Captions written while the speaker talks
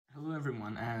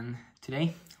everyone, and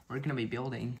today we're gonna be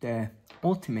building the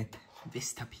ultimate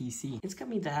Vista PC. It's gonna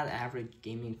be that average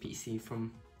gaming PC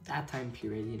from that time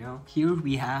period, you know. Here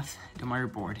we have the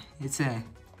motherboard. It's a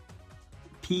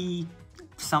P5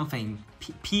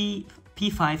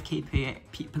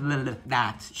 KP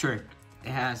that, sure.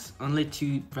 It has only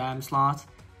 2 RAM slots,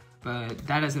 but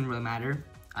that doesn't really matter.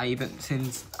 I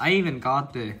even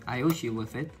got the IO shield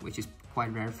with it, which is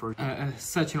quite rare for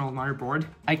such an old motherboard.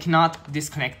 I cannot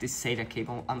disconnect this SATA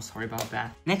cable. I'm sorry about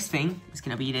that. Next thing is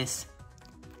gonna be this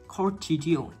Core 2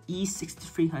 Duo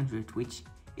E6300, which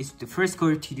is the first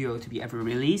Core 2 Duo to be ever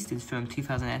released. It's from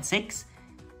 2006,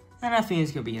 and I think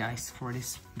it's gonna be nice for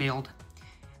this build.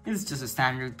 It's just a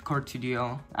standard Core 2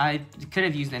 Duo. I could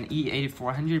have used an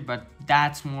E8400, but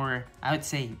that's more, I would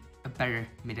say, a better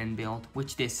mid-end build,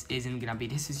 which this isn't gonna be.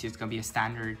 This is just gonna be a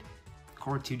standard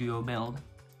Core 2 Duo build.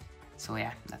 So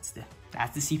yeah, that's the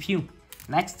CPU.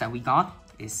 Next that we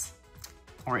got is,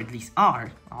 or at least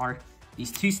are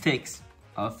these 2 sticks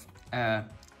of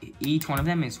each one of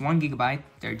them is 1 GB.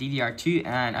 They're DDR2,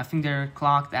 and I think they're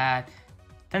clocked at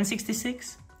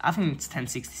 1066. I think it's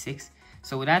 1066.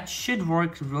 So that should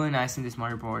work really nice in this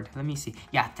motherboard. Let me see.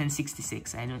 Yeah,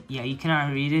 1066. Yeah, you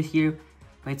cannot read it here,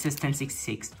 but it says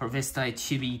 1066. For Vista, it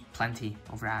should be plenty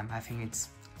of RAM. I think it's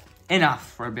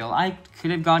enough for a build. I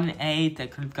could have gotten 8, I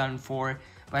could have gotten 4,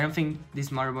 but I don't think this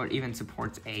motherboard even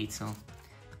supports 8, so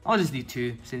I'll just do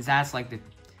 2, since that's like the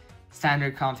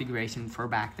standard configuration for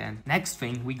back then. Next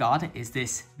thing we got is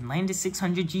this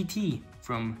 9600 GT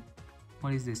from,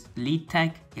 what is this, Lead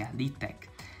Tech? Yeah, Lead Tech.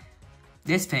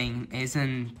 This thing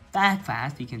isn't that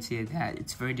fast. You can see it, that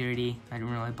it's very dirty. I don't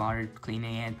really bother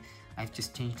cleaning it. I've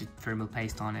just changed the thermal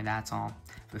paste on it, that's all.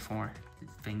 Before, the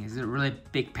thing is a really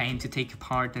big pain to take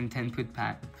apart and then put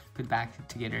back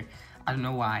together. I don't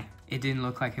know why it didn't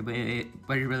look like it, but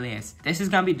it really is. This is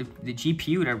gonna be the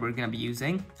GPU that we're gonna be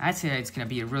using. I'd say that it's gonna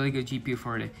be a really good GPU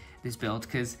for this build,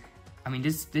 because I mean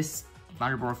this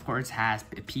motherboard of course has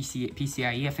a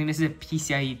PCIe. I think this is a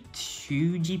PCIe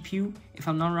 2 GPU if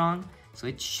I'm not wrong. So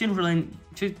it should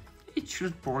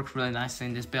work really nicely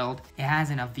in this build. It has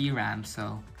enough VRAM,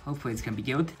 so hopefully it's gonna be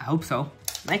good. I hope so.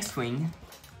 Next thing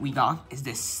we got is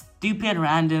this stupid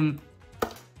random,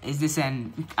 is this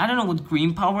an, I don't know what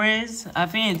green power is. I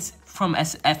think it's from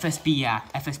FSP, yeah,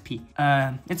 FSP.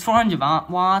 It's 400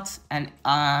 watts, and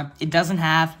it doesn't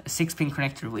have a 6-pin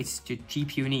connector, which the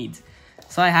GPU needs.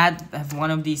 So I have one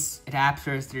of these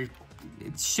adapters.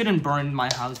 It shouldn't burn my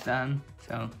house down,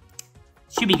 so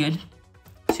should be good.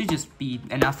 Should just be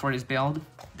enough for this build.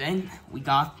 Then we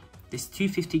got this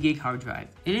 250 gig hard drive.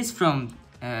 It is from,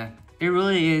 it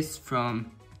really is from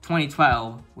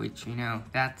 2012, which, you know,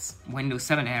 that's Windows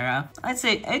 7 era. I'd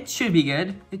say it should be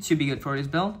good. It should be good for this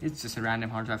build. It's just a random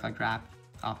hard drive I grabbed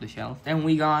off the shelf. Then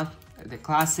we got the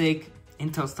classic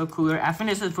Intel stock cooler. I think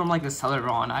this is from like the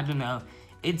Celeron, I don't know.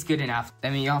 It's good enough.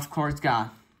 Then we of course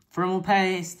got thermal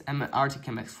paste, Arctic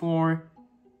MX4.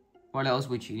 What else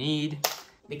would you need?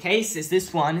 The case is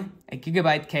this one, a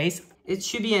gigabyte case. It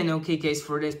should be an okay case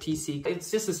for this PC. It's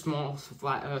just a small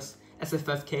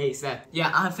SFF case that,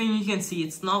 yeah, I think you can see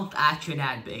it's not actually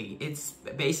that big. It's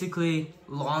basically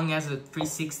long as a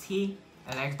 360,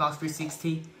 an Xbox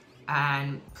 360,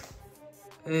 and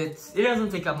it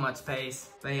doesn't take up much space.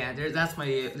 But yeah, that's my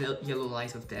yellow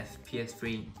light of death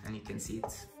PS3, and you can see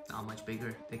it's not much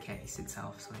bigger, the case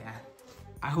itself, so yeah.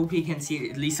 I hope you can see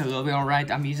it at least a little bit alright.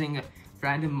 I'm using a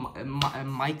random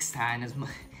mic stand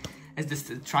as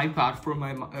this tripod for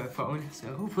my phone, so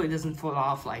hopefully it doesn't fall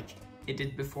off like it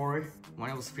did before when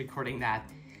I was recording that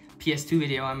PS2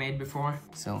 video I made before.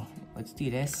 So let's do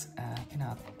this. I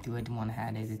cannot do it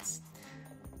one-handed. It's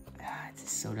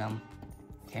so dumb.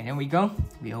 Okay, there we go.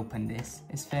 We open this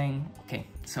thing. Okay,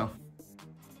 so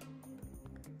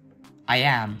I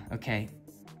am okay.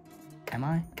 Am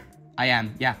I? I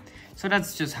am. Yeah. So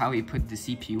that's just how you put the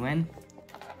CPU in.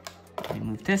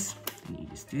 Remove this, and you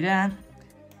just do that,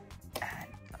 and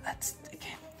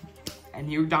okay.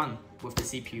 And you're done with the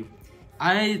CPU.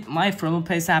 My thermal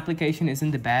paste application isn't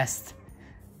the best.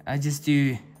 I just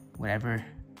do whatever.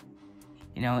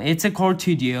 You know, it's a Core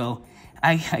 2 Duo.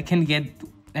 I can get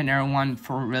another one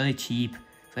for really cheap.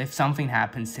 So if something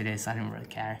happens to this, I don't really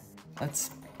care. Let's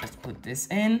put this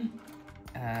in.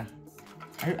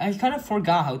 I kind of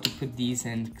forgot how to put these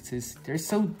in, because there's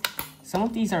some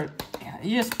of these are, yeah,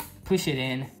 you just push it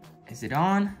in. Is it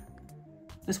on?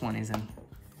 This one isn't.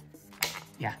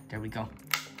 Yeah, there we go.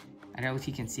 I don't know if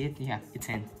you can see it. Yeah, it's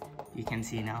in. You can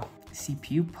see it now.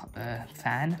 CPU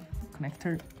fan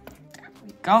connector. There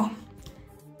we go.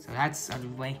 So that's out of the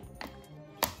way.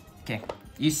 Okay,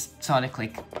 you saw the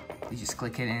click. You just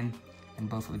click it in, and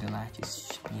both of the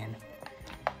latches should be in.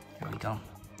 There we go.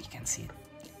 You can see it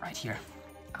right here.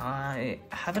 I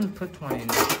haven't put my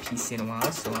PC in a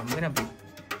while, so I'm gonna be.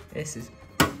 This is.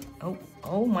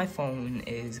 Oh, my phone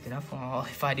is gonna fall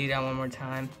if I do that one more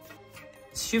time.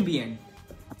 It should be in.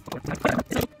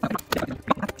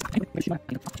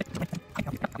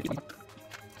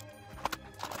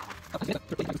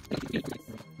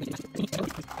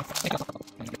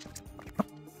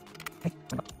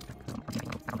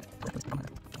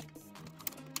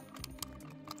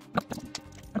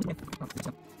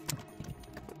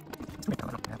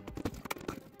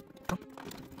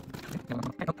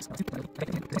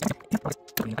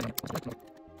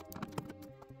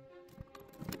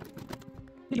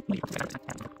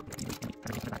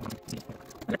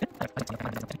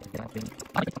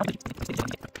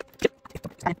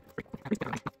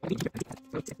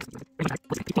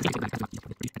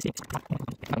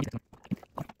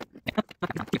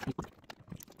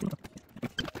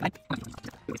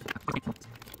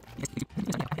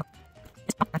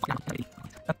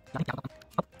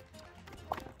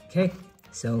 Okay,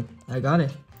 so I got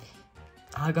it.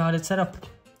 I got it set up.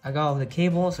 I got all the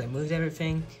cables, I moved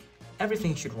everything.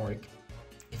 Everything should work.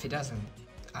 If it doesn't,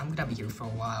 I'm gonna be here for a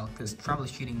while because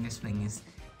troubleshooting this thing is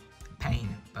a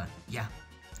pain, but yeah.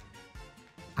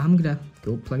 I'm gonna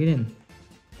go plug it in.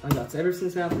 I got everything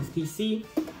set up, this PC,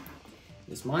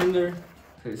 this monitor,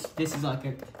 because this is like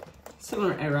a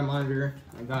similar era monitor.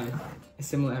 I got a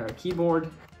similar era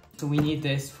keyboard. So we need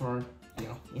this for, you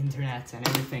know, internet and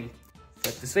everything.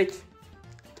 Flip the switch,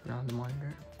 turn on the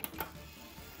monitor.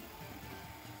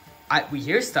 We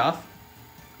hear stuff.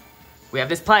 We have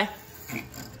this play.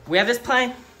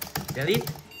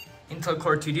 Delete. Intel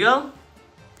Core 2 Duo.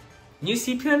 New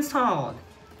CPU installed.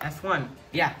 F1.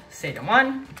 Yeah, say the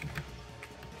one.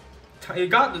 You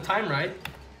got the time right.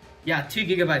 Yeah, 2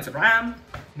 GB of RAM.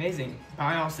 Amazing.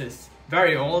 BIOS is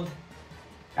very old.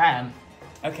 RAM.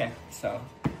 Okay, so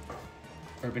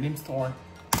Forbidden Store.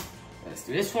 Let's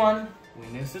do this one.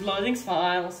 Windows is loading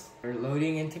files. We're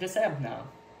loading into the setup now.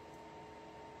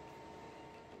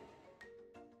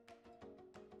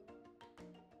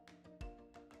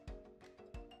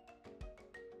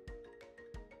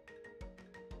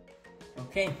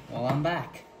 Okay, well I'm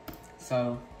back.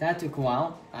 So that took a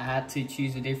while. I had to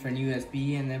choose a different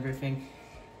USB and everything.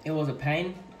 It was a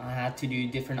pain. I had to do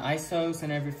different ISOs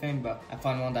and everything, but I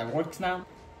found one that works now.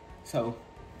 So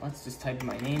let's just type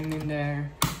my name in there.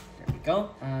 There we go.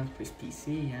 Press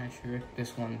PC, yeah, sure.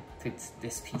 This one fits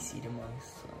this PC the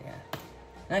most, so yeah.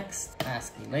 Next,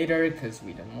 ask me later, because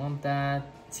we don't want that.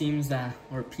 Seems that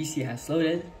our PC has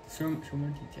loaded. Show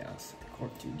more details. Core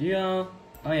 2 Duo.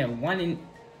 Oh yeah, one in.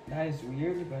 That is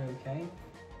weird, but okay.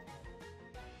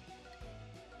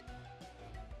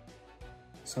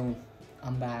 So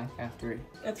I'm back after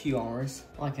a few hours,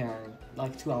 like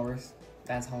 2 hours.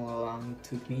 That's how long it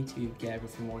took me to get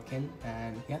everything working.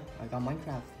 And yeah, I got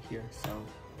Minecraft here, so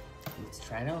let's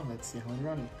try it out. Let's see how it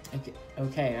runs.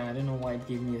 Okay, I don't know why it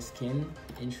gave me a skin.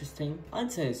 Interesting.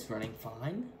 I'd say it's running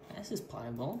fine. This is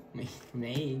pliable. I mean, from the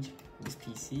age of this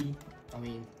PC, I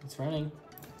mean, it's running.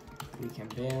 We can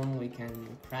build, we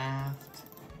can craft.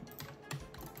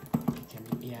 We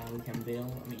can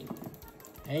build. I mean,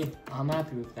 hey, I'm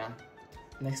happy with that.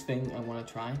 Next thing I want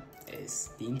to try is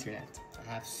the internet. I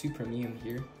have Super Medium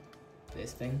here,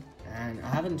 this thing, and I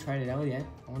haven't tried it out yet.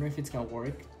 I wonder if it's gonna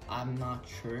work. I'm not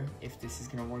sure if this is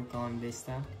gonna work on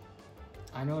Vista.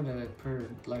 I know that a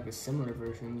similar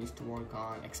version used to work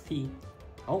on XP.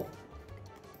 Oh,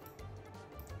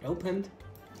 it opened.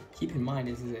 Keep in mind,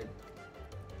 this is a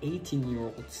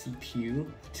 18-year-old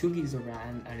CPU, 2 gigs of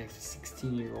RAM, and a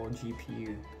 16-year-old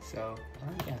GPU. So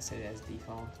I guess it as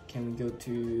default. Can we go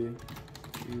to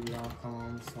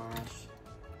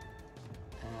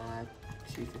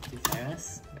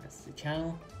youtube.com/255s? That's the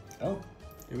channel. Oh,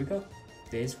 here we go.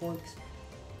 This works.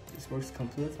 This works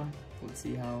completely fine. Let's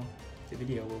see how the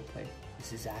video will play.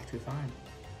 This is actually fine.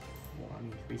 Well, I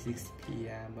mean 360p,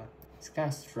 yeah, but it's kind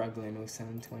of struggling with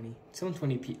 720.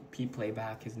 720p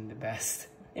playback isn't the best.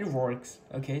 It works.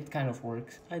 Okay, it kind of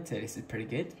works. I'd say this is pretty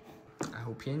good. I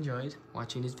hope you enjoyed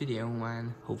watching this video,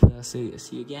 and hopefully I'll see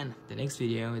you again. The next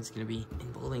video is gonna be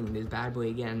involving this bad boy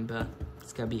again, but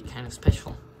it's gonna be kind of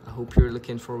special. I hope you're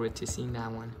looking forward to seeing that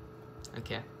one.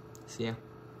 Okay, see ya.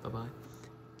 Bye-bye.